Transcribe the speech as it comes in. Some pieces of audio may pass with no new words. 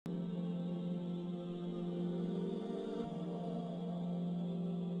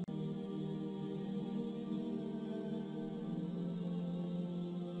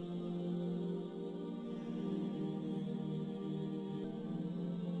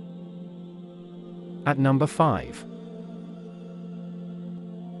At number 5.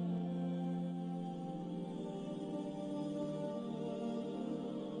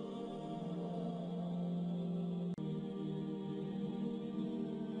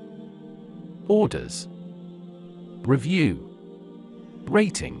 Orders. Review.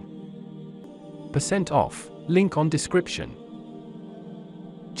 Rating. Percent off, link on description.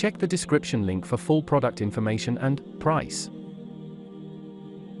 Check the description link for full product information and price.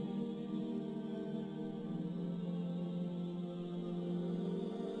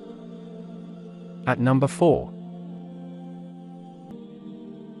 At number 4.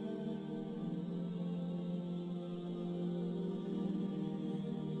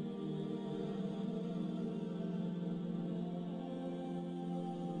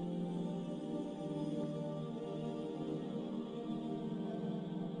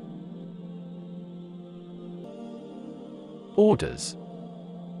 Orders.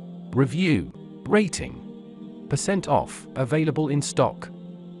 Review. Rating. Percent off, available in stock.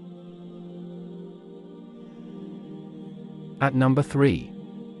 At number 3.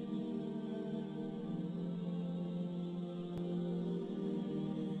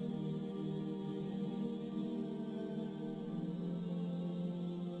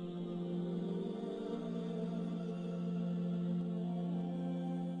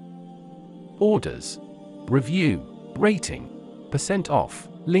 Orders. Review. Rating. Percent off,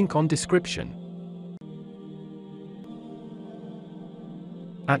 link on description.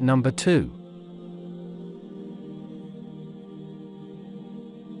 At number 2.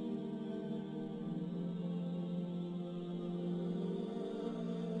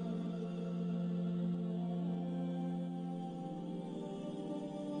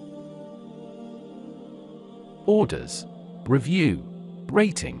 Orders. Review.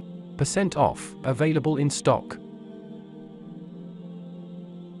 Rating. Percent off, available in stock.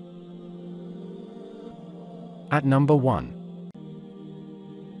 At number 1.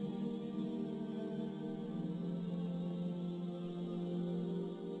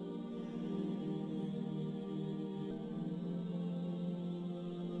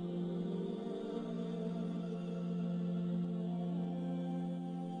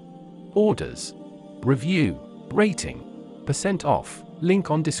 Orders. Review. Rating. Percent off, link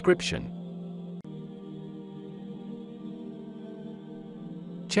on description.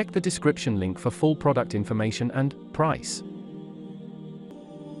 Check the description link for full product information and price.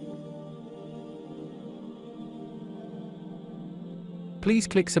 Please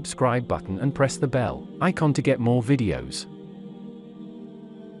click subscribe button and press the bell icon to get more videos.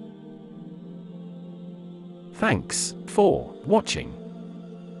 Thanks for watching.